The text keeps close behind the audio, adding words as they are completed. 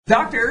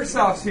Dr.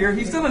 Airsoft's here.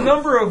 He's done a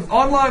number of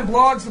online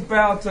blogs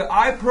about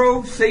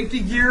iPro safety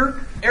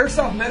gear,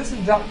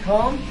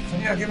 airsoftmedicine.com. So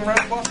yeah, give him a round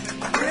of applause.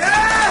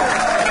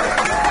 Yeah!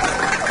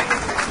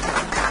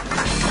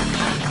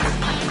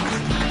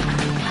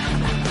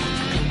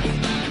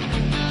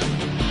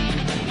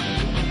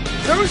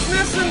 Who's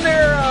missing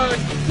their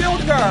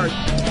field guard?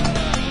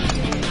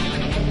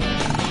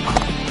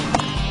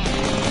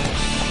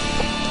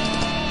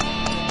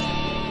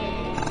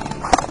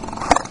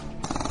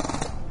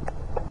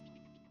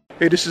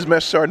 Hey, this is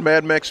Master Sergeant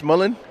Mad Max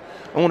Mullen.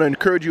 I want to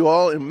encourage you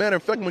all. As a matter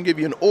of fact, I'm going to give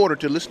you an order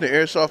to listen to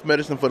Airsoft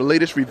Medicine for the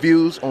latest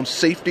reviews on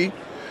safety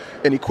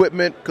and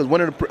equipment, because one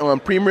of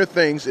the premier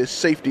things is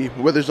safety,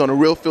 whether it's on the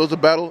real fields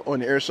of battle or in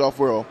the airsoft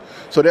world.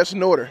 So that's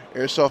an order.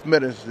 Airsoft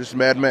Medicine. This is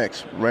Mad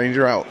Max.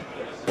 Ranger out.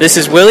 This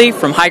is Willie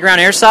from High Ground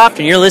Airsoft,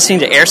 and you're listening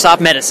to Airsoft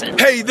Medicine.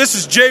 Hey, this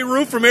is Jay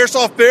Rue from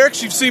Airsoft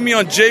Barracks. You've seen me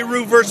on Jay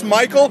Rue vs.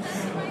 Michael.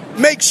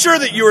 Make sure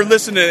that you are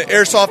listening to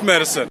Airsoft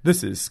Medicine.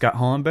 This is Scott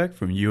Hollenbeck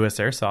from U.S.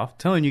 Airsoft,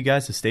 telling you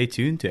guys to stay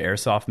tuned to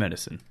Airsoft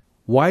Medicine.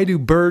 Why do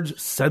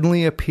birds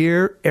suddenly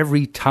appear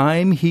every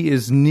time he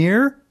is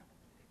near?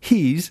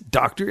 He's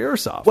Dr.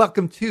 Airsoft.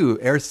 Welcome to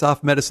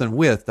Airsoft Medicine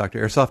with Dr.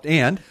 Airsoft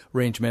and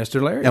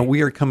Rangemaster Larry. And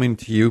we are coming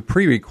to you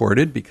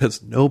pre-recorded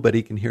because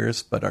nobody can hear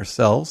us but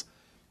ourselves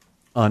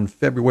on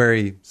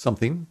February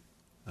something,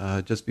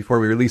 just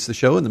before we release the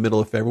show in the middle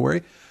of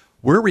February.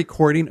 We're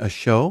recording a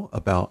show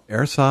about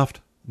Airsoft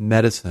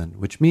Medicine,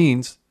 which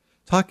means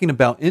talking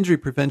about injury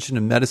prevention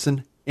and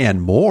medicine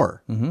and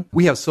more. Mm-hmm.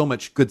 We have so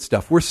much good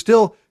stuff. We're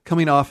still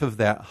coming off of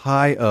that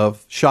high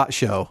of SHOT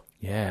Show,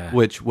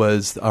 which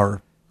was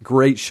our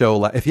great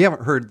show. If you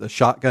haven't heard the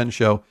Shotgun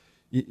Show,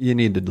 you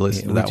need to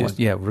listen to that one.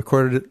 Yeah,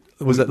 recorded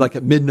it. Was it like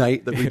at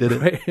midnight that we did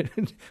it?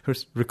 Right.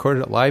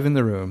 Recorded it live in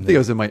the room. I think I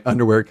was in my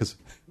underwear because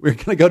we were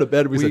going to go to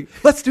bed. We said,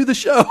 let's do the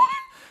show.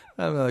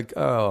 I'm like,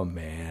 oh,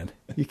 man.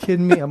 You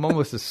kidding me? I'm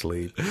almost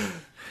asleep.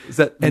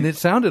 And it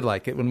sounded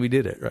like it when we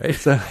did it, right?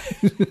 So,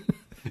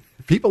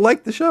 people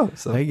like the show.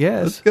 So I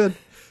guess. That's good.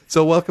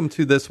 So welcome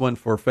to this one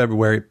for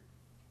February.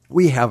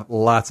 We have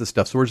lots of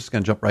stuff, so we're just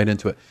going to jump right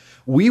into it.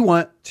 We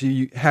want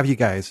to have you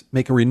guys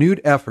make a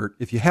renewed effort,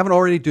 if you haven't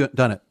already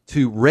done it,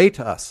 to rate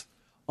us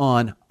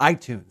on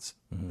iTunes.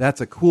 Mm-hmm.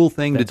 That's a cool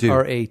thing to do.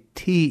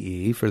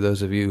 R-A-T-E, for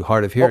those of you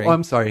hard of hearing. Oh,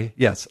 I'm sorry.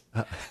 Yes.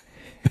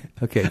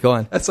 Okay, go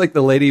on. That's like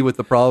the lady with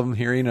the problem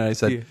hearing, and I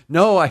said,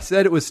 no, I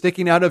said it was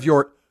sticking out of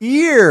your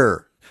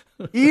ear.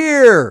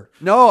 Ear.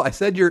 No, I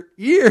said your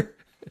ear.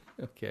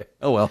 Okay.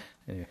 Oh, well.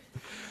 Anyway.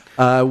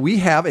 We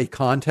have a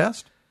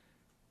contest.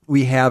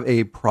 We have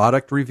a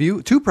product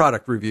review, 2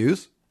 product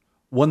reviews,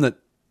 one that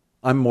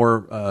I'm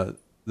more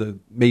the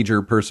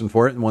major person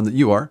for it and one that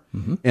you are.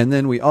 Mm-hmm. And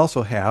then we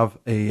also have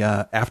a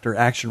after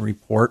action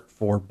report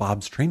for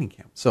Bob's training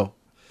camp. So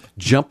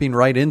jumping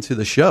right into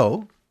the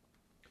show,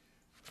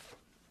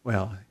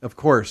 well, of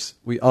course,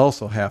 we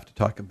also have to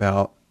talk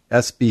about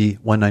SB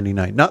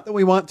 199. Not that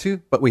we want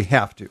to, but we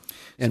have to.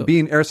 And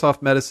being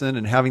Airsoft Medicine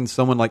and having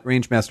someone like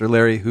Rangemaster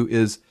Larry, who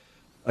is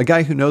a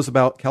guy who knows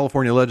about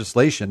California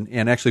legislation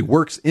and actually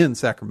works in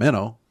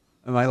Sacramento.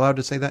 Am I allowed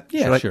to say that?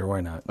 Yeah, sure.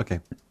 Why not? Okay.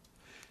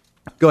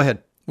 Go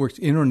ahead. Works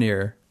in or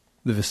near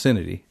the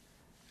vicinity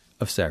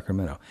of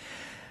Sacramento.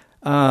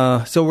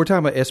 So we're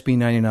talking about SB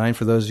 99.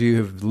 For those of you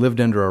who have lived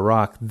under a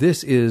rock,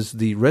 this is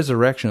the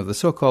resurrection of the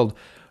so-called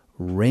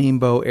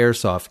Rainbow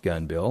Airsoft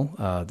Gun Bill,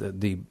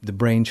 the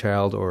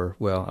brainchild, or,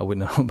 well, I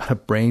wouldn't know about a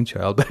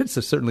brainchild, but it's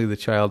certainly the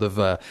child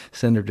of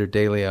Senator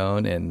De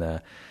Leon.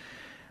 And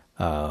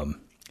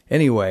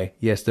anyway,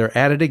 yes, they're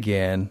at it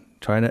again,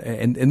 trying to,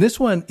 and this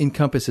one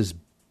encompasses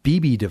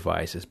BB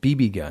devices,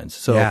 BB guns.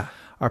 So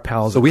our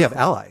pals, so we have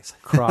allies,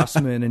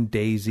 Crossman and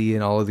Daisy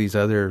and all of these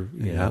other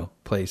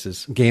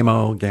places.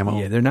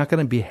 Gamo. Yeah, they're not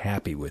going to be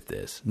happy with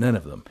this. None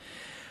of them.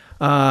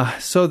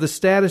 So the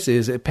status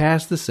is it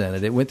passed the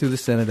Senate. It went through the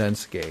Senate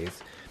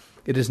unscathed.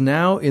 It is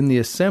now in the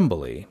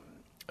Assembly,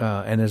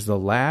 and as the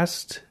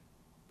last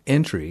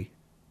entry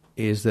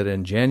is that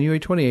on January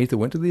 28th, it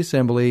went to the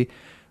Assembly,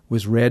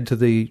 was read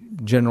to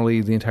generally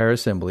the entire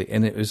Assembly,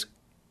 and its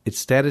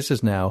status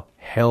is now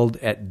held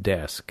at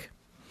desk.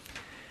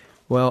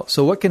 Well,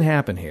 so what can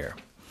happen here?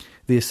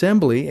 The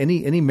Assembly,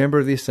 any member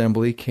of the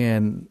Assembly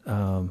can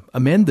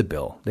amend the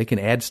bill. They can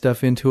add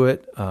stuff into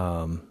it,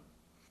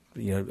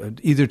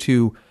 either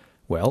to,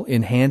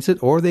 enhance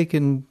it, or they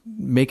can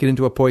make it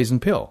into a poison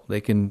pill.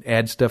 They can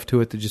add stuff to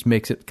it that just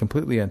makes it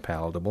completely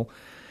unpalatable.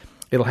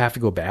 It'll have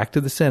to go back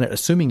to the Senate,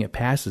 assuming it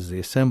passes the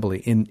Assembly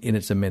in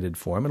its amended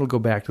form. It'll go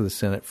back to the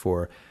Senate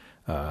for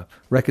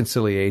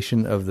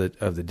reconciliation of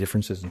the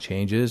differences and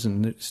changes,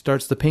 and it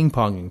starts the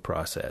ping-ponging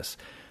process.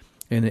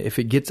 And if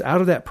it gets out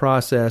of that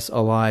process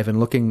alive and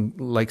looking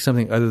like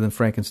something other than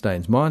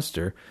Frankenstein's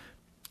monster,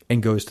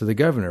 and goes to the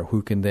governor,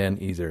 who can then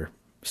either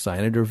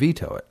sign it or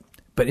veto it.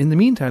 But in the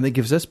meantime, that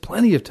gives us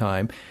plenty of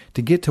time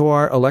to get to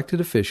our elected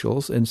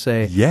officials and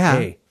say,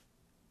 hey,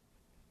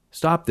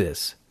 stop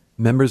this.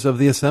 Members of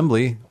the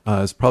Assembly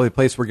is probably a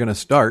place we're going to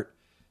start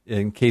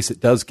in case it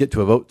does get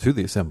to a vote to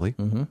the Assembly.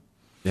 Mm-hmm.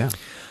 Yeah.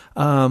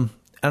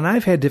 And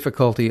I've had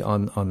difficulty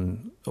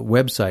on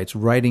websites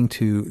writing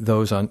to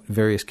those on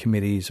various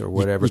committees or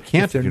whatever. You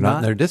can't if you're not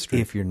in their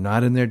district. If you're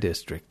not in their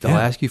district. They'll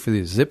ask you for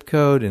the zip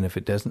code, and if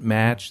it doesn't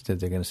match, then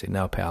they're going to say,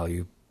 no, pal,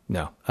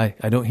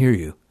 I don't hear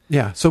you.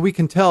 Yeah, so we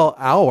can tell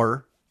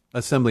our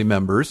assembly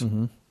members,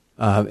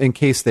 in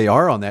case they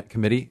are on that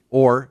committee,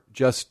 or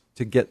just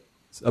to get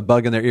a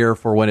bug in their ear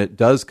for when it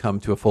does come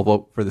to a full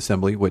vote for the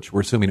assembly, which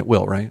we're assuming it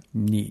will, right?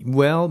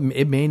 Well,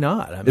 it may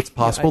not. I mean, it's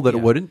possible that it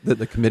wouldn't, that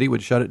the committee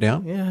would shut it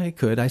down? Yeah, it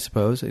could, I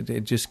suppose.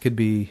 It just could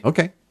be...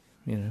 Okay.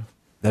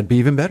 That'd be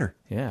even better.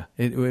 Yeah,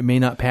 it may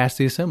not pass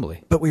the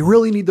assembly. But we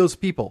really need those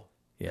people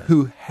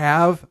who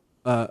have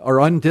are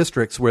on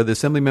districts where the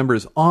assembly member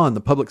is on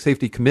the public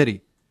safety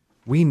committee.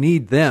 We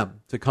need them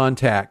to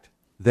contact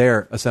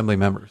their assembly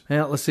members.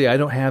 Well, let's see. I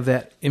don't have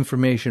that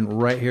information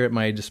right here at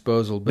my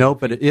disposal.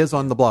 But it is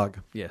on the blog.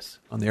 Yes.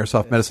 On the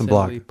Airsoft Medicine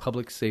Assembly blog.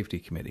 Public Safety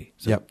Committee.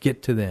 So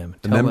get to them.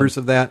 The members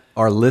of that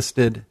are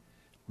listed.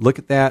 Look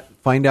at that.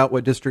 Find out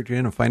what district you're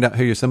in and find out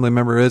who your assembly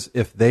member is.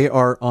 If they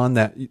are on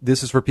that,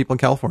 this is for people in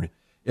California.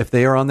 If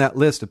they are on that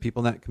list of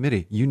people in that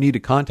committee, you need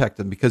to contact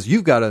them because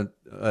you've got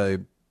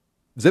a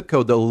zip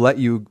code that will let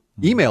you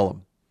email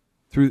them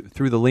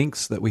through the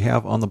links that we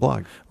have on the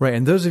blog. Right,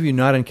 and those of you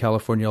not in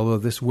California, although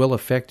this will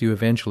affect you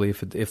eventually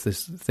if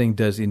this thing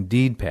does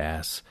indeed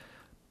pass,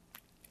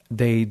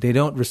 they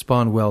don't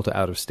respond well to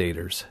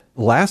out-of-staters.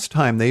 Last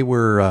time they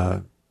were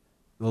a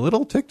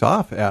little ticked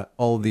off at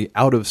all the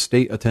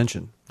out-of-state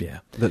attention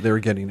that they were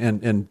getting,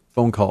 and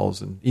phone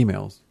calls and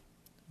emails.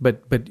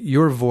 But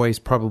your voice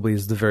probably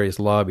is the various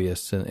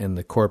lobbyists and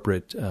the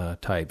corporate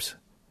types.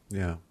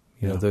 Yeah.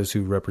 Those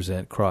who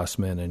represent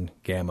Crossman and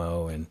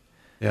Gammo and...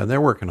 Yeah,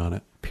 they're working on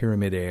it.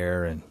 Pyramid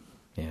Air and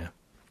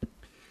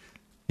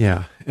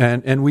Yeah,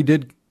 and we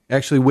did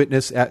actually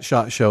witness at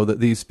SHOT Show that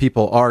these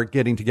people are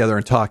getting together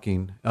and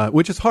talking,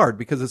 which is hard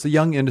because it's a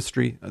young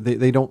industry.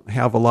 They don't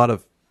have a lot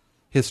of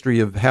history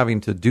of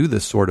having to do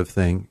this sort of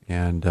thing,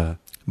 and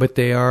but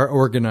they are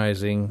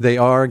organizing. They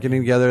are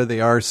getting together. They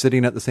are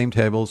sitting at the same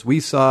tables. We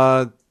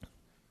saw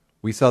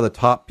the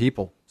top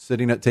people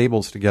sitting at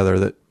tables together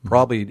that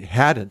probably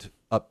hadn't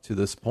up to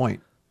this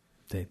point.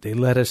 They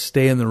let us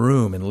stay in the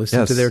room and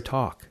listen to their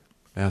talk.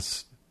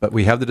 Yes, but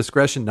we have the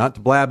discretion not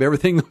to blab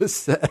everything that was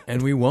said.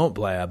 And we won't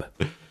blab.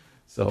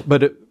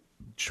 But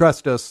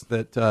trust us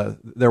that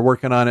they're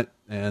working on it,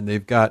 and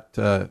they've got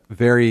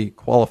very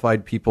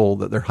qualified people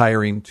that they're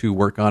hiring to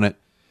work on it.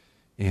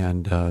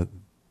 And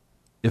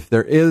if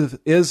there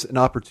is an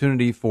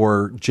opportunity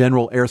for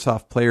general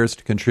airsoft players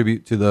to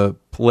contribute to the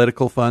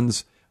political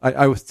funds,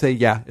 I would say,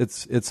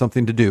 it's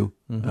something to do.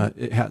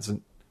 It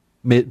hasn't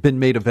been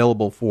made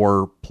available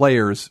for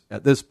players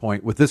at this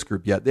point with this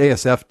group yet. The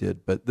ASF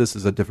did, but this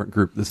is a different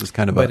group. This is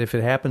kind of But if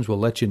it happens, we'll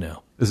let you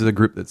know. This is a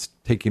group that's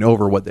taking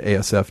over what the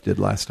ASF did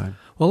last time.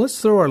 Well, let's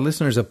throw our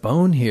listeners a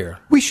bone here.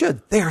 We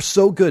should. They are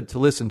so good to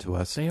listen to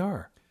us. They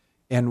are.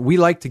 And we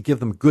like to give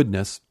them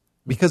goodness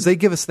because they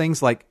give us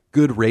things like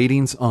good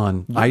ratings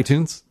on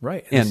iTunes.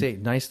 Right. And they say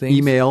nice things.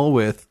 Email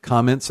with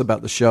comments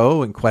about the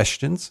show and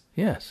questions.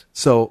 Yes.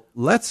 So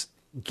let's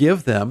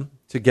give them,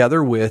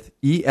 together with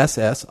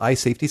ESS, Eye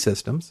Safety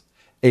Systems,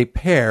 a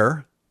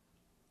pair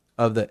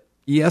of the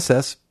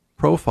ESS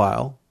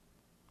Profile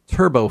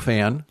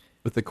Turbofan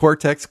with the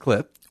Cortex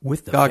clip.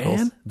 With the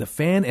goggles. the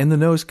fan and the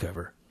nose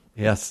cover.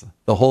 Yes,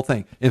 the whole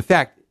thing. In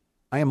fact,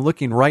 I am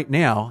looking right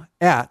now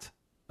at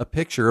a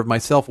picture of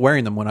myself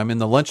wearing them when I'm in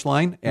the lunch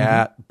line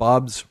at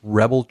Bob's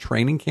Rebel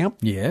Training Camp.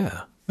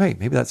 Yeah. Hey,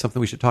 maybe that's something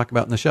we should talk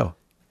about in the show.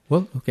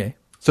 Well, okay.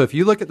 So if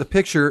you look at the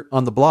picture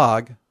on the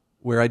blog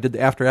where I did the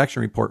after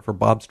action report for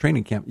Bob's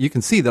Training Camp, you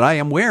can see that I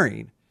am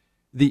wearing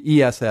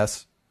the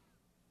ESS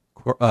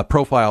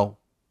Profile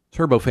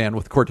Turbofan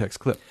with Cortex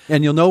clip.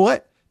 And you'll know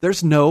what?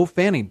 There's no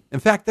fanning. In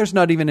fact, there's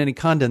not even any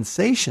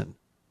condensation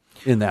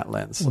in that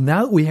lens. Well,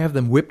 now that we have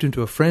them whipped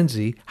into a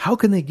frenzy, how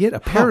can they get a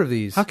pair of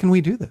these? How can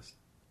we do this?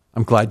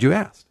 I'm glad you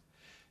asked.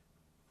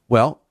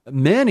 Well,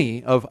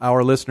 many of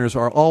our listeners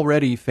are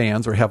already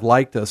fans or have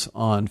liked us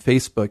on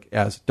Facebook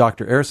as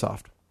Dr.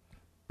 Airsoft.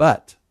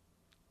 But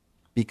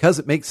because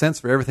it makes sense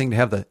for everything to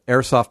have the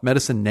Airsoft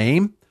Medicine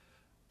name,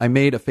 I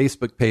made a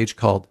Facebook page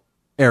called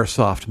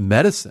Airsoft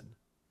Medicine.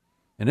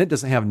 And it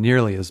doesn't have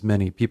nearly as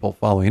many people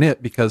following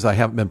it because I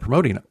haven't been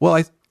promoting it. Well,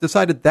 I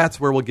decided that's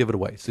where we'll give it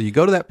away. So you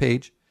go to that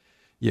page,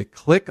 you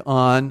click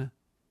on,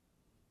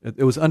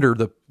 it was under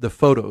the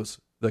photos,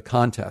 the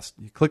contest.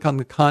 You click on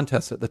the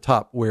contest at the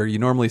top where you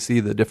normally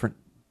see the different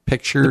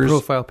pictures. The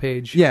profile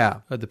page?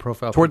 Yeah. The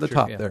profile toward picture,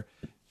 the top there.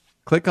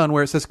 Click on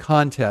where it says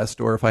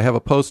contest, or if I have a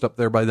post up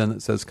there by then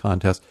that says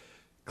contest,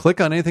 click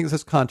on anything that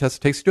says contest.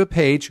 It takes you to a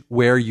page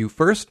where you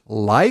first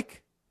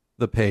like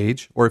the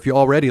page, or if you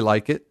already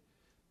like it,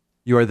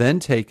 you are then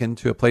taken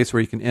to a place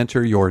where you can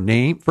enter your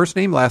name, first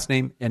name, last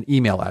name, and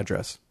email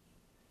address.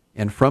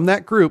 And from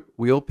that group,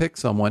 we'll pick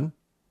someone,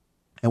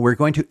 and we're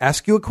going to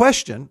ask you a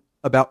question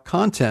about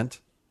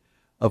content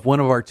of one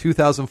of our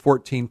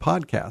 2014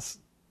 podcasts,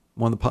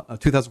 one of the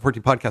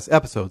 2014 podcast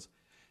episodes.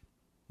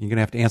 You're going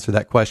to have to answer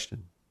that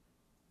question.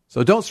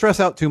 So don't stress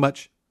out too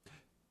much.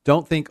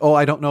 Don't think, oh,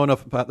 I don't know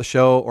enough about the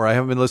show, or I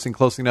haven't been listening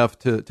close enough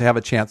to have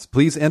a chance.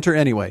 Please enter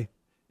anyway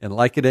and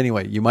like it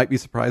anyway. You might be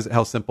surprised at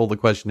how simple the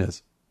question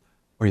is,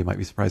 or you might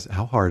be surprised at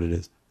how hard it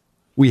is.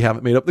 We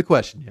haven't made up the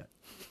question yet.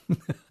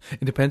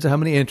 It depends on how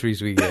many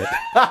entries we get.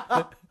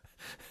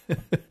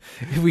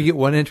 If we get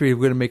one entry, we're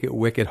going to make it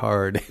wicked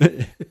hard.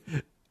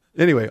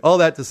 Anyway, all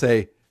that to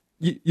say,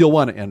 you'll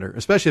want to enter,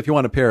 especially if you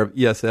want a pair of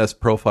ESS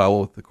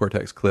profile with the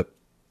Cortex Clip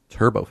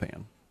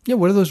turbofan. Yeah,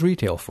 what do those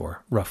retail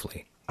for,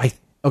 roughly?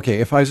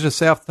 Okay, if I was just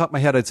say off the top of my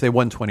head, I'd say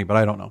 $120, but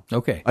I don't know.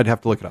 Okay. I'd have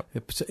to look it up.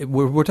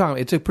 We're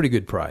talking, it's a pretty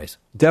good price.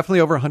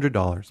 Definitely over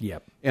 $100.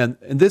 Yep. And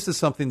this is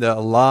something that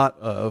a lot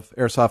of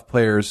airsoft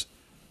players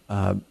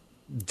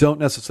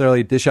don't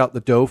necessarily dish out the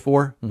dough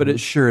for, but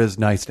it sure is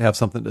nice to have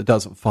something that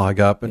doesn't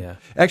fog up. And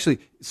actually,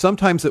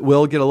 sometimes it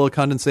will get a little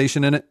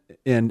condensation in it,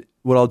 and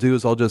what I'll do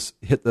is I'll just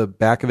hit the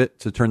back of it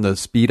to turn the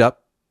speed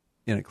up,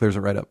 and it clears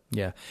it right up.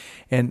 Yeah.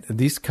 And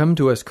these come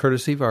to us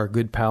courtesy of our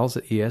good pals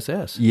at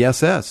ESS.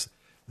 ESS.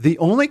 The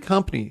only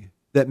company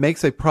that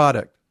makes a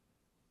product,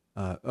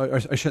 or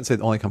I shouldn't say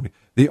the only company,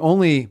 the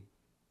only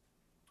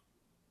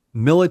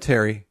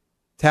military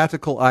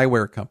tactical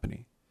eyewear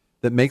company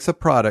that makes a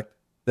product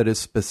that is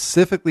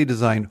specifically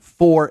designed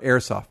for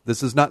airsoft.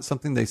 This is not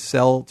something they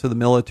sell to the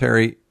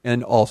military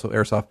and also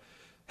airsoft.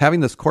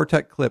 Having this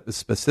Cortex Clip is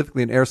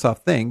specifically an airsoft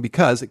thing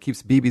because it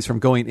keeps BBs from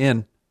going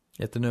in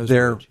at the nose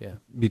there bridge,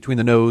 between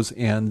the nose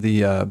and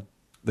the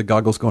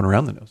goggles going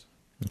around the nose.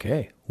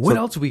 Okay. What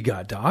else we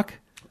got, Doc?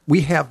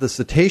 We have the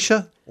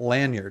Cetacea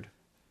lanyard.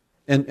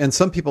 And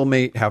some people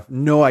may have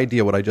no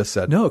idea what I just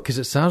said. No, because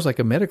it sounds like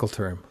a medical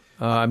term.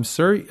 I'm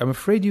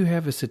afraid you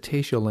have a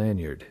Cetacea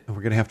lanyard. And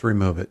we're going to have to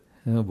remove it.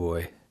 Oh,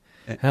 boy.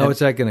 How is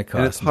that going to cost?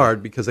 And it's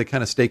hard because they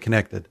kind of stay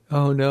connected.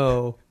 Oh,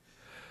 no.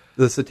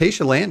 The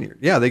Cetacea lanyard.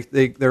 Yeah,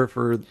 they're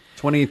for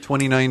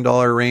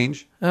 $29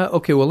 range.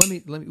 Okay, well, let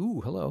me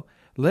ooh, hello.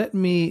 Let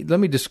me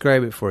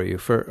describe it for you.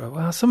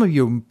 Some of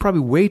you are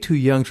probably way too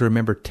young to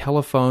remember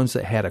telephones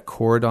that had a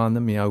cord on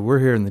them. You know, we're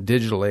here in the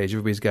digital age.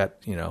 Everybody's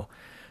got,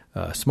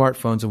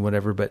 smartphones and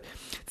whatever. But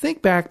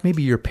think back,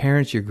 maybe your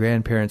parents, your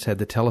grandparents had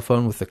the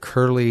telephone with the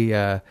curly,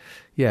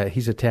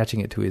 he's attaching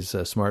it to his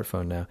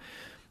smartphone now,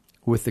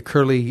 with the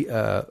curly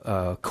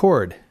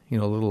cord,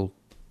 little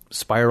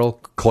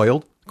spiral.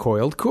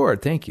 Coiled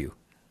cord, thank you.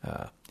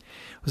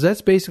 So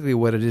that's basically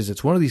what it is.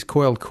 It's one of these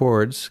coiled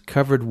cords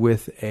covered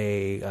with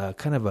a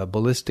kind of a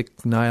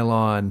ballistic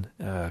nylon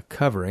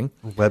covering.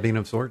 A webbing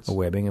of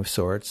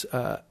sorts.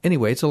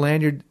 Anyway, it's a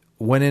lanyard.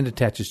 One end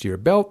attaches to your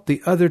belt,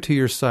 the other to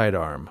your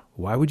sidearm.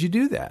 Why would you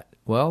do that?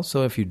 Well,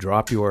 so if you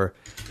drop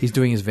he's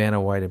doing his Vanna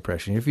White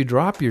impression. If you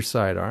drop your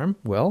sidearm,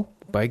 well,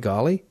 by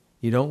golly,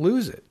 you don't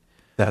lose it.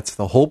 That's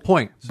the whole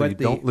point, so you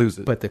don't lose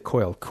it. But the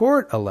coiled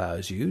cord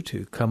allows you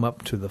to come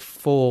up to the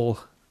full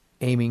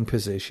aiming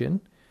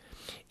position.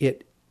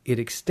 It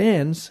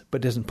extends,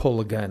 but doesn't pull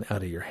a gun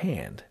out of your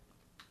hand.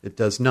 It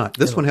does not.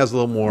 This one has a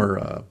little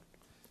more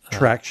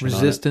traction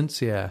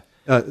resistance, on it. Yeah.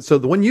 So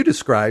the one you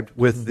described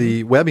with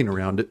the webbing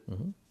around it,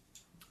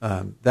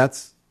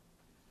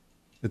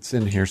 it's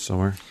in here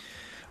somewhere.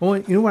 Well,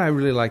 you know what I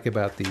really like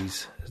about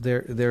these?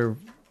 There's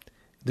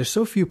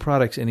so few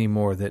products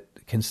anymore that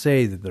can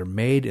say that they're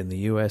made in the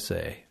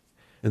USA.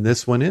 And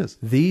this one is.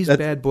 These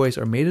bad boys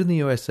are made in the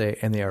USA,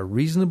 and they are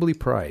reasonably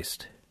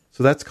priced.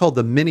 So that's called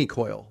the mini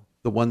coil.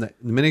 The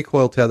mini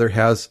coil tether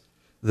has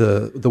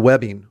the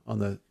webbing on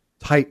the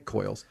tight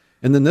coils.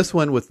 And then this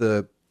one with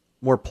the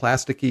more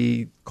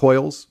plasticky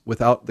coils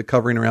without the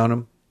covering around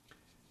them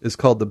is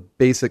called the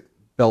basic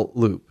belt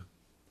loop.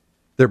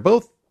 They're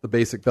both the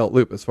basic belt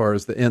loop as far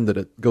as the end that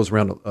it goes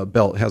around a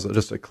belt. It has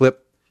just a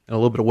clip and a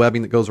little bit of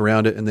webbing that goes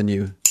around it, and then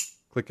you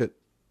click it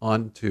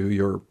onto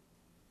your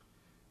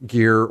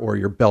gear or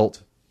your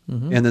belt.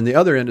 Mm-hmm. And then the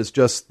other end is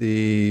just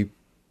the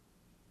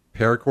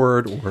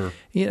paracord or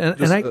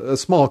a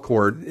small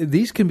cord.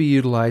 These can be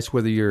utilized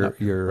whether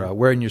you're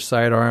wearing your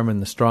sidearm in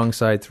the strong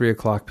side 3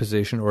 o'clock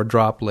position or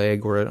drop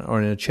leg or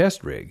in a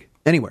chest rig.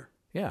 Anywhere.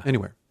 Yeah.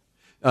 Anywhere.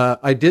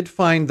 I did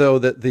find, though,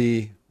 that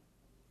the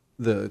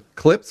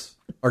clips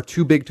are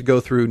too big to go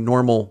through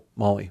normal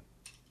MOLLE.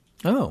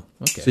 Oh,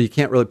 okay. So you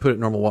can't really put it in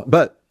normal.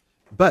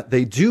 But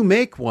they do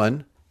make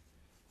one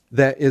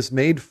that is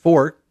made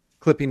for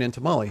clipping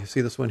into MOLLE. You see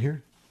this one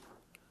here?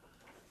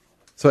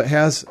 So it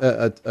has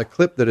a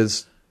clip that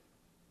is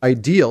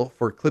ideal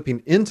for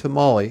clipping into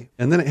MOLLE,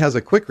 and then it has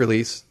a quick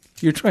release.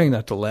 You're trying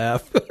not to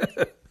laugh.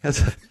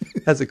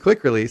 has a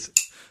quick release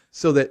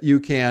so that you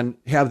can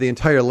have the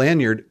entire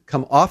lanyard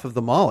come off of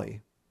the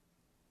MOLLE.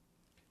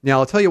 Now,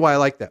 I'll tell you why I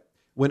like that.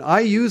 When I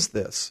use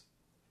this,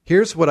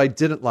 here's what I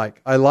didn't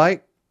like. I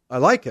like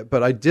it,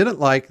 but I didn't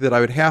like that I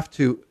would have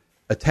to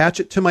attach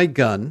it to my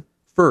gun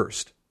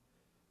first,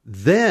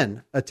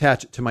 then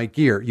attach it to my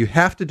gear. You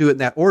have to do it in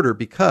that order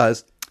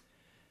because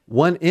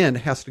one end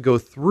has to go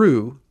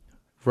through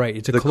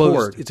it's a the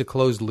cord. It's a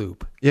closed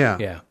loop.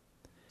 Yeah.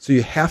 So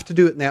you have to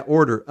do it in that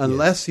order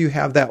unless you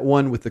have that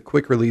one with the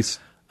quick release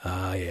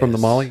from the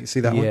MOLLE. You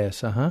see that one?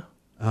 Yes,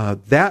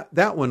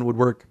 That one would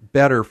work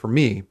better for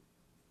me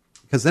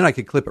because then I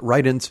could clip it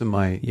right into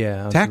my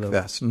tack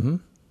vest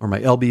or my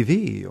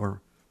LBV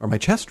or my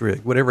chest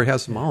rig, whatever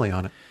has some MOLLE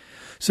on it.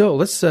 So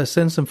let's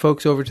send some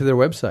folks over to their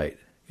website.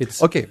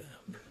 It's okay.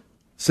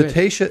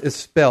 Cetacea is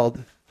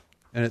spelled,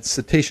 and it's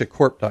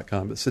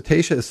cetaceacorp.com, but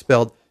Cetacea is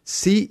spelled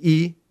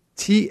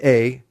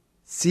CETACEA,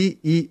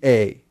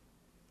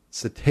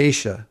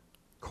 Cetacea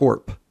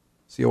Corp,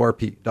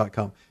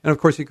 CORP.com. And of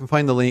course, you can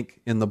find the link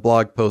in the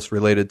blog post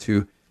related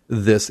to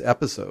this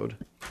episode.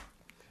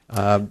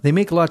 They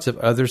make lots of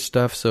other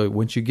stuff, so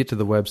once you get to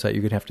the website,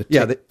 you're going to have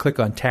to click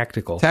on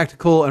Tactical.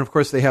 Tactical, and of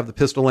course, they have the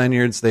pistol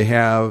lanyards. They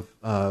have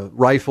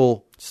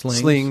rifle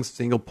slings,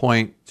 single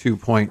point, 2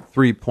 point,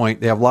 3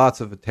 point. They have lots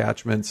of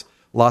attachments,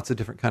 lots of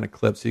different kind of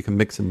clips so you can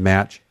mix and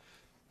match.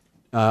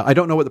 I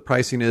don't know what the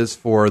pricing is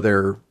for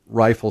their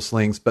rifle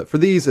slings, but for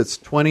these, it's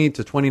 $20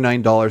 to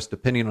 $29,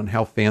 depending on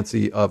how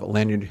fancy of a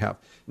lanyard you have.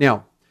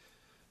 Now,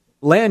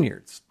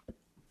 lanyards.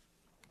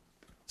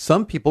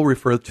 Some people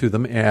refer to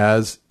them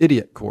as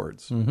idiot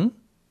cords. Mm-hmm.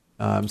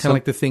 Kind of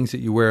like the things that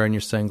you wear on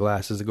your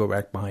sunglasses that go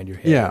back behind your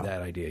head. Yeah.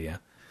 That idea, yeah.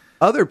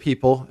 Other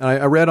people, and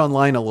I read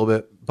online a little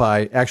bit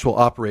by actual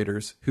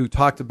operators who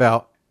talked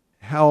about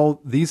how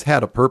these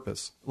had a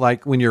purpose.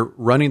 Like when you're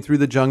running through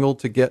the jungle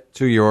to get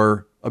to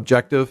your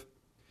objective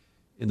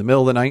in the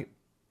middle of the night,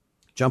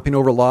 jumping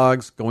over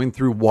logs, going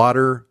through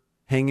water,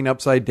 hanging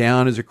upside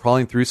down as you're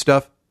crawling through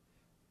stuff,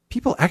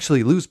 people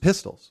actually lose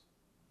pistols.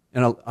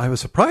 And I was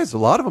surprised. A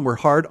lot of them were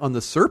hard on the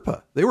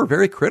Serpa. They were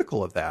very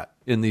critical of that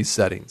in these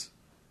settings.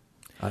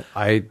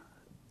 I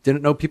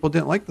didn't know people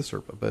didn't like the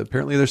Serpa, but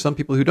apparently there's some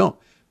people who don't.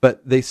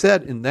 But they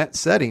said in that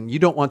setting, you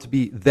don't want to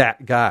be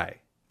that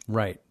guy.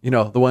 Right. You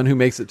know, the one who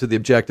makes it to the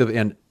objective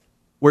and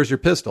where's your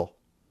pistol?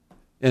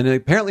 And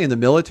apparently in the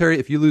military,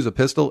 if you lose a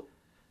pistol,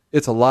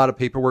 it's a lot of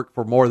paperwork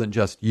for more than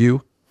just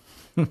you.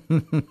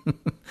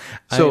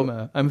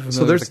 So I'm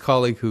familiar with a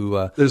colleague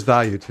who there's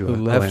value to who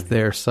left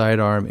their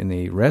sidearm in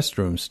the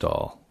restroom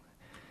stall.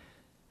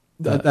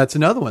 That's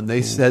another one.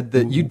 They said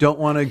that you don't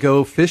want to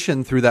go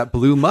fishing through that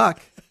blue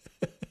muck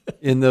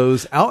in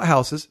those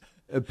outhouses.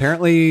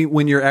 Apparently,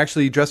 when you're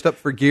actually dressed up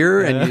for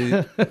gear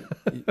and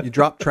you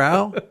drop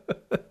trowel,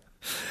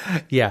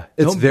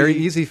 it's very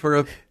easy for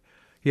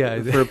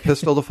a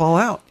pistol to fall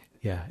out.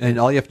 Yeah, and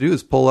all you have to do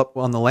is pull up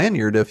on the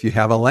lanyard if you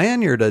have a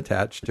lanyard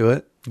attached to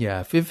it. Yeah,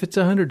 if it's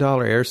 $100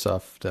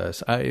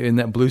 airsoft in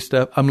that blue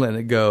stuff, I'm letting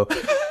it go.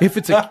 If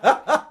it's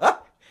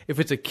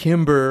a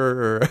Kimber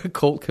or a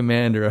Colt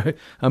Commander,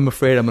 I'm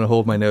afraid I'm going to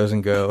hold my nose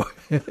and go.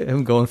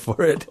 I'm going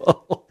for it.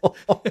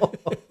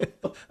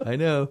 I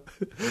know.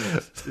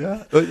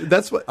 Yeah,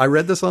 that's what I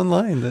read this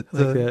online.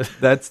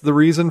 That's the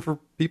reason for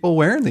people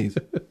wearing these.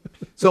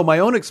 So my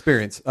own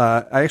experience,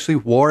 I actually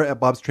wore it at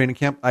Bob's training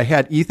camp. I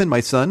had Ethan, my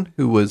son,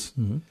 who was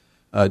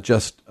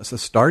just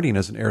starting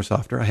as an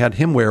airsofter. I had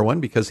him wear one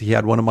because he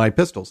had one of my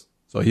pistols.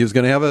 So he was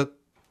going to have a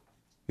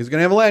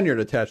lanyard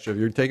attached to it. If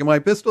you're taking my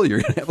pistol,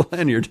 you're going to have a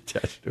lanyard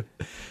attached to it.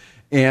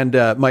 And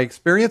my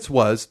experience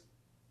was,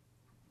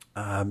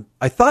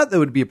 I thought there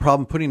would be a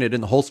problem putting it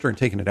in the holster and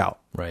taking it out.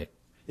 Right.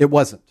 It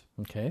wasn't.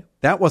 Okay.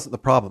 That wasn't the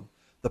problem.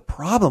 The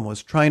problem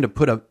was trying to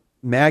put a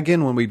mag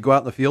in when we'd go out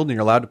in the field and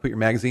you're allowed to put your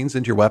magazines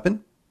into your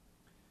weapon.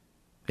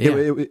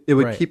 Yeah. It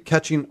would keep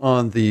catching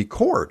on the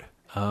cord.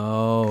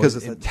 Oh. Because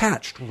it's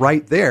attached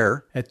right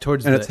there.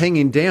 It's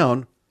hanging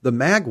down the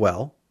mag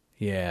well.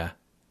 Yeah.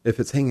 If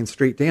it's hanging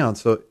straight down.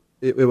 So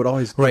it would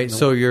always...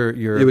 So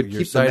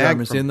your sidearm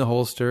is in the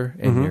holster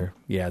and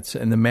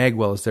and the mag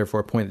well is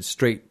therefore pointed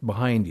straight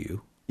behind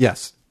you.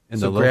 Yes. And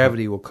so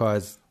gravity will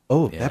cause...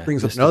 Oh, that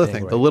brings up another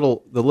thing. Right. The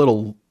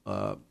little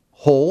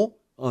hole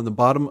on the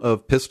bottom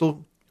of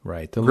pistol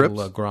right, the grips,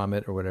 little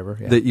grommet or whatever.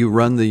 Yeah. That you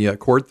run the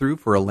cord through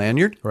for a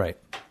lanyard. Right.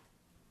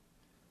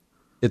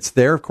 It's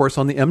there, of course,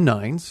 on the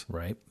M9s.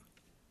 Right.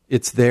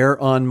 It's there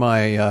on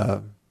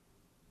my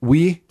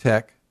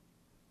WeTech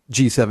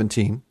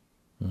G17.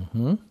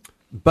 Mm-hmm.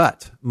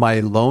 But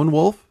my Lone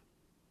Wolf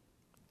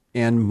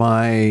and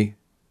my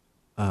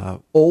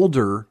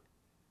older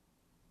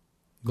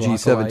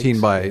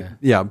G17 by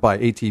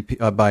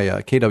ATP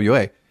by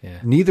KWA. Yeah.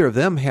 Neither of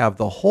them have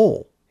the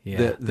hole.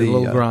 Yeah, the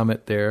little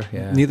grommet there.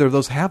 Yeah. Neither of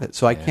those have it,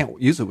 so I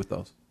can't use it with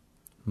those.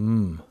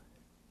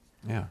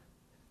 Yeah.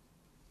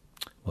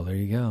 Well, there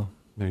you go.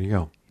 There you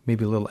go.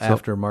 Maybe a little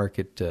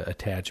aftermarket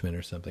attachment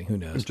or something. Who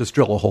knows? Just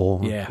drill a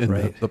hole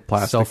in the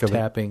plastic.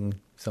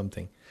 Self-tapping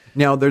something.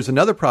 Now, there's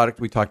another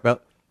product we talked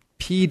about.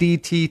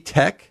 PDT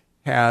Tech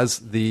has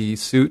the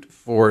suit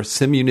for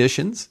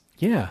simunitions.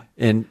 Yeah.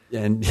 And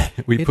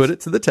we put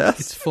it to the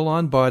test. It's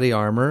full-on body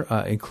armor,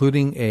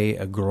 including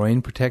a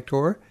groin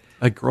protector.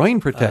 A groin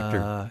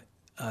protector.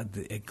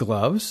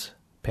 Gloves,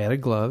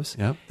 padded gloves.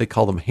 Yeah, they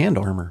call them hand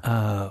armor.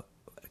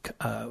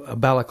 A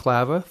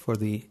balaclava for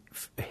the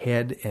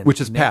head and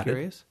which is neck padded.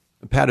 Areas.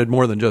 Padded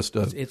more than just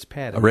it's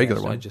padded, a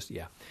regular one.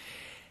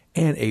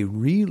 And a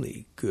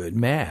really good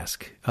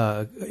mask,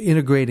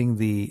 integrating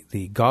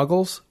the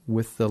goggles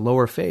with the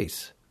lower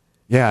face.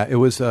 Yeah, it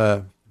was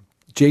a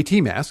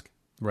JT mask.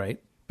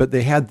 Right. But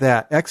they had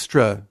that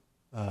extra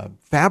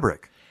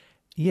fabric.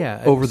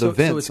 Yeah, over so the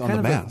vents it's on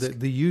kind the of mask.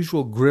 the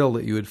usual grill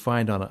that you would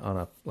find on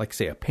a like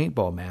say a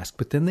paintball mask,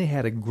 but then they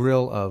had a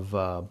grill of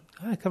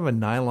kind of a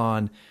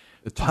nylon,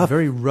 tough,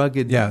 very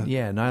rugged,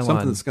 nylon,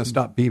 something that's going to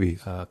stop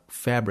BBs,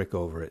 fabric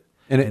over it,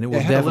 and it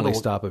will definitely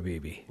stop a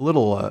BB.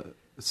 Little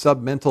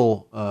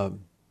submental.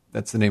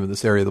 That's the name of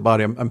this area of the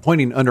body. I'm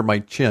pointing under my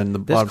chin.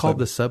 That's called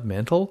the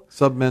submental.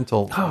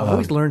 Submental. Oh, I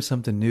always learn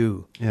something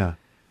new. Yeah,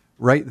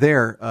 right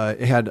there.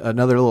 It had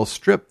another little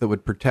strip that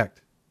would protect.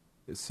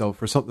 So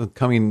for something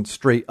coming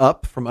straight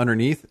up from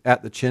underneath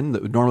at the chin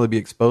that would normally be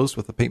exposed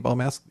with a paintball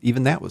mask,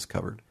 even that was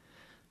covered.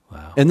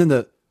 Wow. And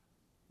then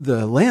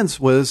the lens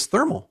was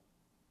thermal.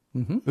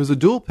 Mm-hmm. It was a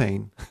dual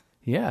pane.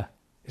 Yeah.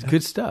 It's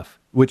good stuff.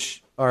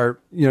 Which are,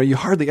 you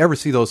hardly ever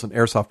see those in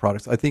airsoft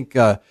products. I think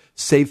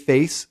Save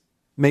Face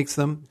makes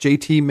them.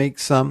 JT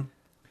makes some.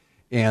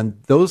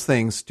 And those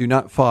things do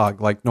not fog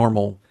like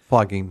normal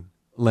fogging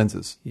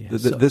lenses. Yeah.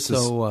 This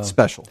is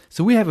special.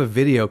 So we have a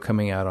video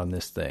coming out on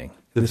this thing.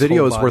 The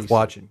video is worth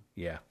watching.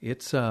 Yeah,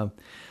 it's to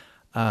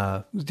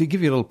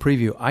give you a little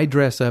preview. I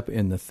dress up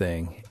in the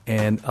thing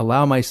and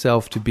allow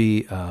myself to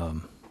be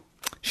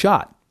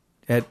shot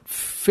at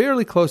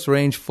fairly close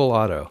range, full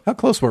auto. How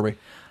close were we?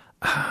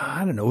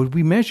 I don't know.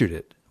 We measured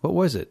it. What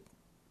was it?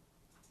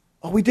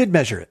 Oh, we did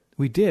measure it.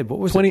 We did. What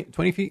was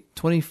 20 feet?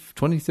 20,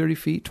 30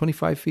 feet,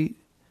 25 feet,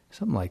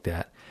 something like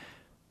that.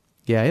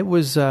 Yeah, it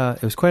was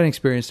quite an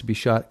experience to be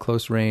shot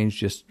close range.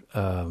 Just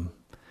I'm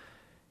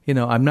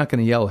not going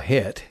to yell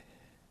hit.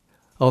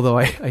 Although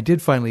I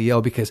did finally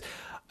yell because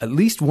at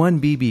least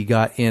one BB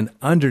got in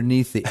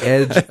underneath the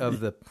edge of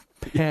the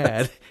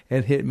pad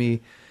and hit me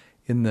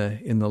in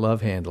the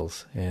love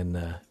handles, and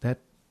that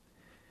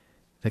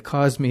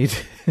caused me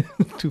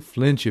to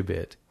flinch a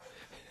bit.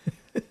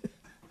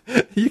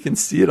 You can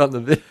see it on the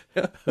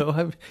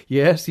video.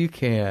 Yes, you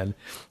can.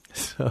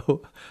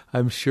 So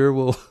I'm sure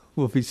we'll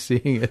be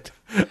seeing it.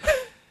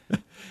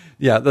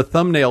 Yeah, the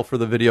thumbnail for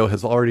the video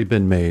has already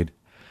been made.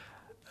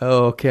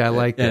 Oh, okay, I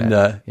like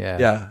that.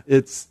 And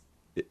it's.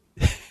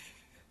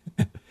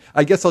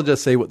 I guess I'll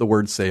just say what the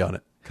words say on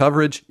it.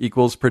 Coverage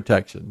equals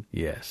protection.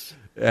 Yes.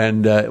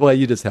 And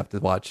you just have to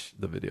watch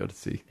the video to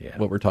see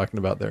what we're talking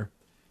about there.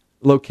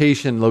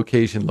 Location,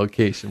 location,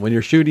 location. When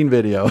you're shooting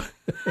video,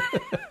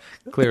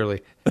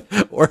 clearly,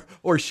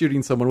 or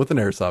shooting someone with an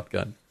airsoft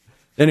gun.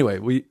 Anyway,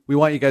 we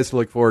want you guys to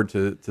look forward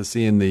to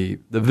seeing the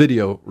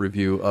video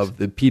review of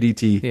the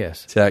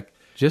PDT Tech,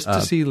 just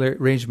to see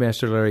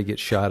Rangemaster Larry get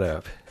shot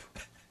up.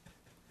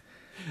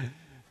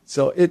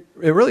 So it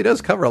really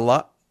does cover a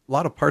lot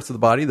of parts of the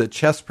body. The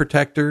chest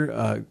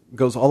protector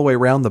goes all the way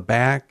around the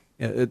back.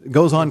 It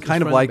goes on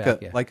kind of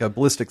like a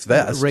ballistics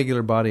vest,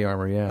 regular body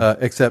armor,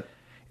 except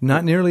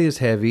not nearly as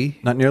heavy.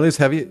 Not nearly as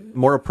heavy.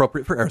 More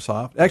appropriate for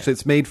airsoft. Actually,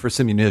 it's made for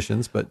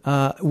simunitions, but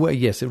well,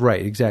 yes,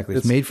 right, exactly.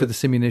 It's made for the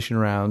simunition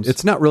rounds.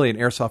 It's not really an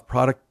airsoft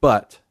product,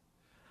 but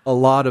a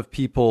lot of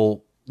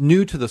people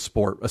new to the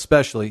sport,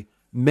 especially,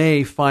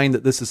 may find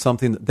that this is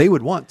something that they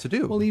would want to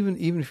do. Well,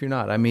 even if you're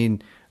not, I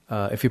mean.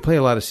 If you play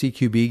a lot of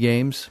CQB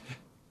games,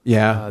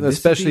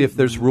 especially if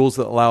there's rules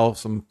that allow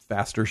some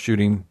faster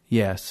shooting,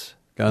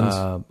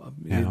 guns.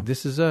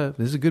 This is a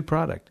good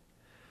product.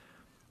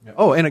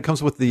 Oh, and it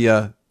comes with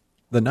the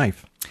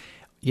knife.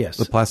 Yes,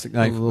 the plastic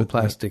knife, a little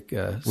plastic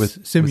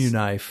simu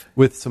knife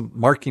with some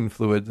marking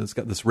fluid. It's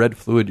got this red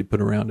fluid you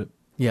put around it.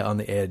 Yeah, on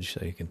the edge,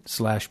 so you can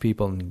slash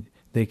people and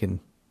they can,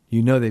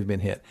 they've been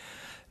hit.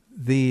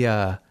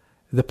 The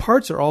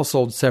parts are all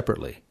sold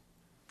separately,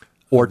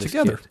 or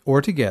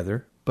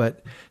together.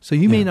 But so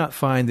you may not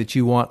find that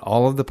you want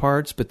all of the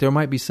parts, but there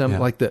might be some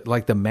like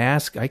the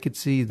mask. I could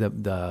see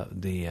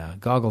the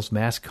goggles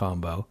mask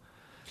combo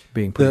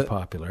being pretty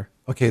popular.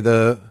 Okay,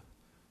 the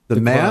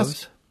mask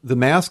gloves. The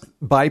mask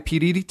by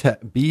PDT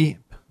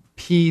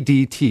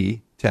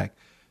Tech,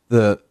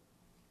 the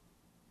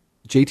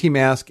JT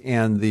mask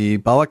and the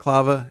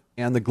balaclava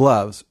and the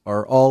gloves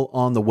are all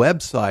on the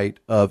website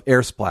of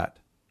Airsplat.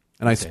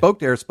 And I spoke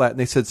to Airsplat, and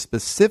they said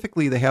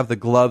specifically they have the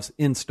gloves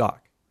in stock.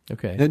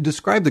 Okay. And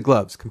describe the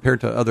gloves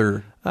compared to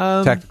other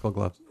tactical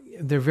gloves.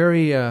 They're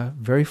very,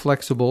 very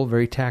flexible,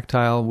 very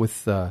tactile,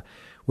 with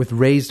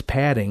raised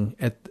padding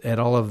at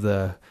all of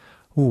the.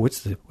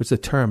 What's the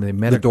term? The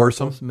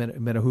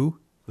dorsum. Who?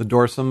 The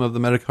dorsum of the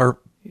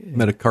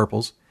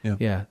metacarpals. Yeah.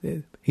 Yeah.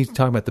 He's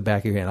talking about the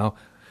back of your hand.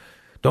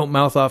 Don't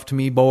mouth off to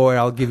me, boy.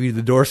 I'll give you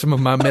the dorsum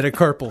of my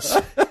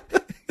metacarpals.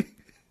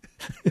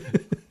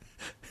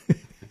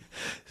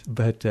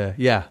 But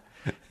yeah.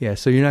 Yeah,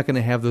 so you're not going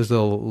to have those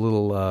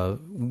little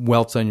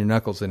welts on your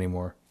knuckles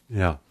anymore.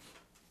 Yeah.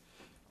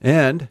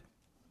 And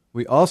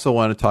we also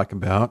want to talk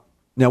about,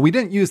 now we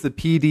didn't use the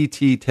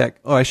PDT Tech.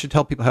 Oh, I should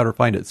tell people how to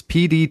find it. It's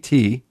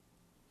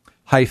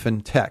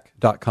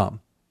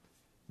PDT-tech.com.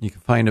 You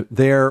can find it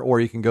there, or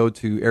you can go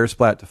to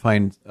Airsplat to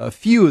find a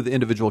few of the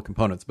individual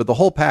components. But the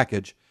whole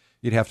package,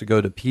 you'd have to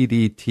go to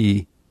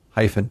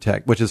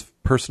PDT-tech, which is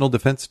personal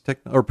defense tech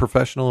or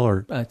professional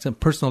or it's a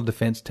personal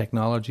defense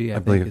technology. I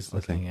believe is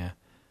the thing. Yeah.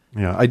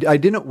 Yeah, I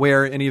didn't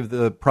wear any of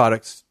the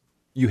products.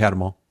 You had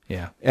them all.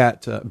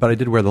 Yeah. But I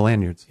did wear the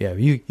lanyards. Yeah,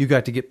 you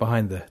got to get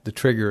behind the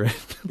trigger.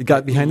 You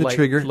got behind the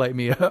trigger. Light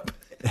me up.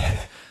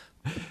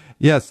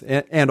 Yes,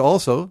 and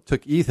also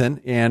took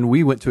Ethan, and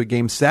we went to a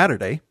game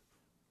Saturday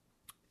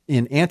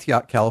in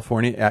Antioch,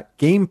 California at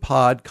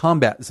GamePod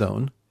Combat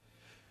Zone,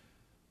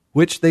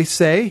 which they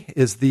say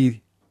is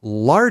the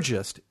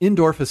largest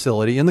indoor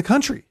facility in the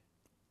country.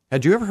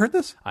 Had you ever heard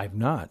this? I've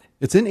not.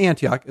 It's in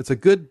Antioch. It's a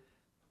good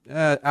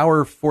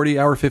hour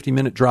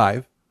 50-minute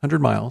drive, 100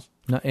 miles.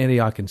 Not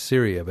Antioch in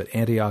Syria, but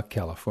Antioch,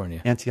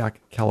 California. Antioch,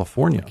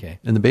 California, Okay.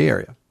 in the Bay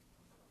Area,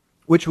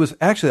 which was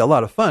actually a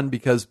lot of fun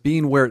because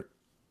being where it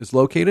is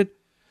located,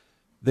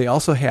 they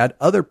also had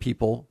other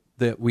people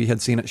that we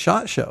had seen at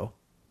SHOT Show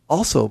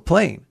also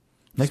playing.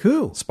 Like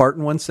who?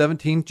 Spartan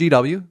 117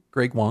 GW,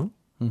 Greg Wong,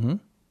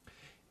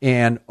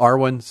 and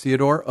R1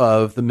 Theodore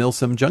of the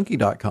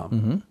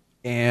MilsimJunkie.com.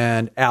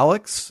 And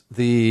Alex,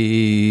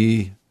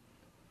 I'm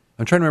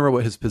trying to remember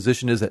what his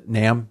position is at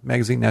NAM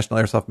magazine, National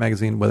Airsoft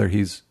Magazine, whether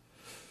he's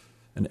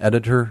an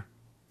editor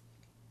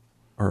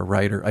or a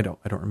writer. I don't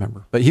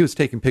remember. But he was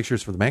taking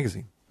pictures for the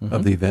magazine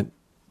of the event.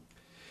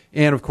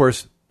 And of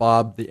course,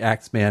 Bob, the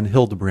Axeman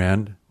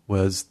Hildebrand,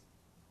 was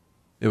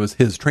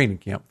his training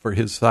camp for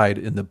his side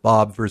in the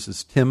Bob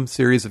versus Tim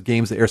series of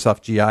games that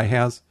Airsoft GI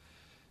has.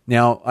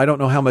 Now, I don't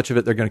know how much of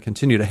it they're going to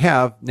continue to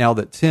have now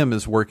that Tim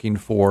is working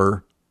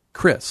for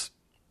Chris.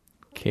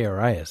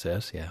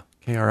 KRISS, yeah.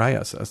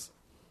 KRISS,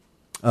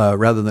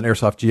 rather than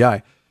Airsoft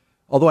GI.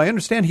 Although I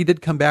understand he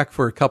did come back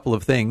for a couple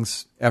of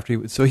things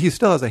after so he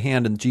still has a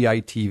hand in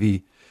GI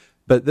TV.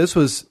 But this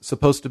was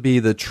supposed to be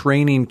the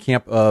training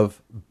camp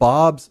of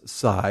Bob's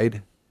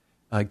side,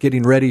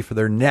 getting ready for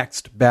their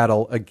next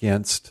battle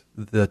against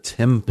the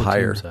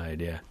Timpire. The Tim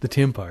side, yeah. The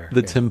Timpire.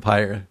 The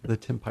Timpire. The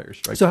Timpire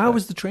strike. So how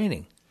was the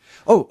training?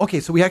 Oh, okay.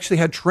 So we actually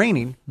had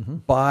training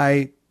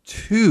by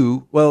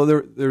two. Well,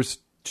 there's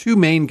two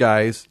main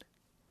guys,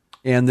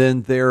 and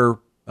then their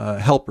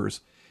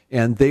helpers,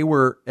 and they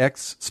were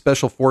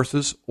ex-Special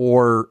Forces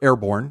or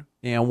Airborne,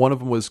 and one of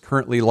them was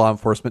currently law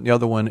enforcement. The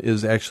other one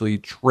is actually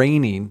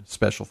training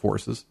Special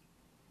Forces,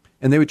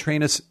 and they would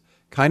train us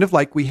kind of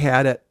like we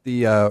had at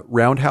the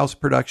Roundhouse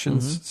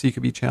Productions,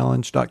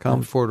 CQBchallenge.com.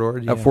 At Fort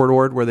Ord, At Fort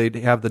Ord, where they'd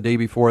have the day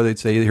before, they'd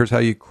say, here's how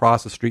you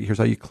cross a street, here's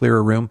how you clear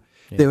a room.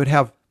 Yeah. They would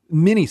have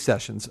mini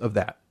sessions of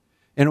that.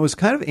 And it was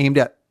kind of aimed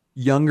at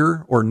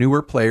younger or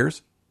newer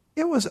players.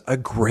 It was a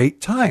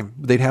great time.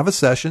 They'd have a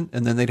session,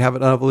 and then they'd have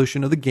an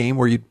evolution of the game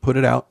where you'd put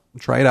it out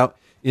and try it out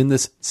in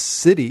this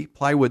city,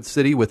 Plywood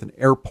City, with an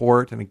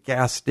airport and a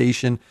gas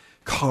station,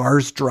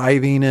 cars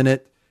driving in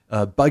it,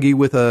 a buggy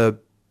with a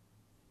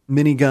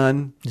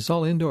minigun. It's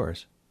all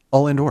indoors.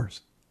 All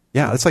indoors.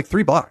 Yeah, it's like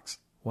 3 blocks.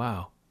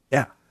 Wow.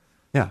 Yeah.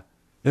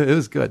 It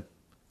was good.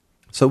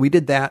 So we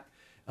did that.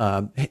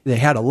 They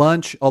had a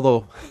lunch,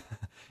 although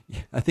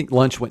I think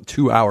lunch went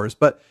 2 hours,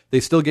 but they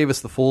still gave us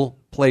the full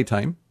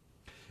playtime.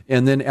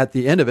 And then at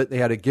the end of it, they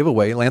had a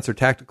giveaway. Lancer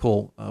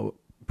Tactical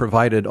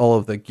provided all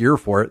of the gear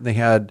for it. And they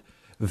had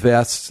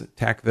vests,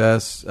 tack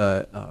vests,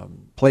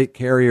 plate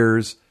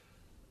carriers.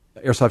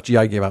 Airsoft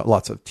GI gave out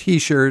lots of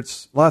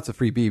T-shirts, lots of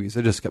free BBs.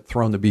 They just kept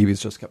throwing the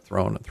BBs, just kept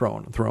throwing and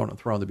throwing and throwing and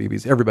throwing the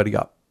BBs. Everybody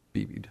got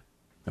BB'd,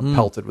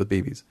 pelted with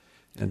BBs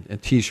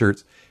and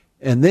T-shirts.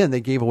 And then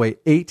they gave away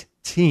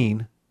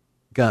 18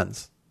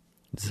 guns.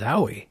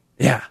 Zowie.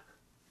 Yeah.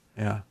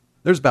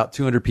 There's about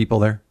 200 people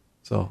there,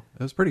 so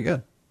it was pretty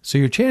good. So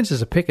your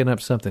chances of picking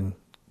up something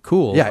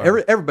cool. Yeah,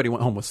 everybody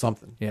went home with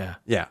something. Yeah.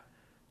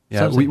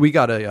 We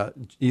got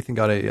Ethan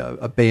got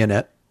a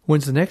bayonet.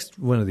 When's the next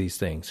one of these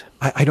things?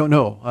 I don't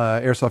know.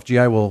 Airsoft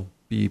GI will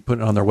be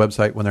putting it on their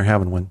website when they're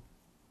having one.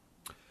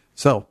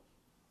 So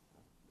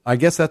I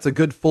guess that's a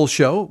good full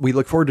show. We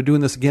look forward to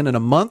doing this again in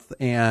a month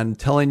and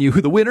telling you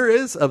who the winner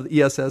is of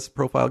the ESS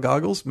Profile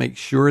Goggles. Make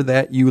sure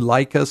that you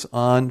like us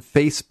on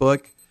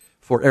Facebook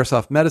for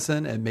Airsoft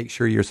Medicine, and make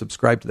sure you're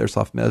subscribed to the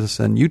Airsoft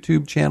Medicine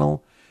YouTube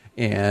channel,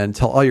 and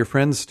tell all your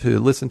friends to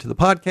listen to the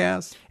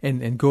podcast.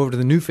 And go over to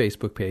the new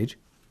Facebook page,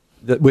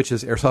 which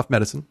is Airsoft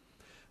Medicine.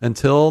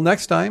 Until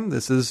next time,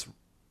 this is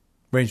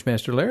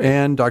Rangemaster Larry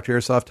and Dr.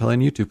 Airsoft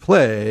telling you to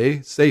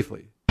play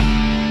safely.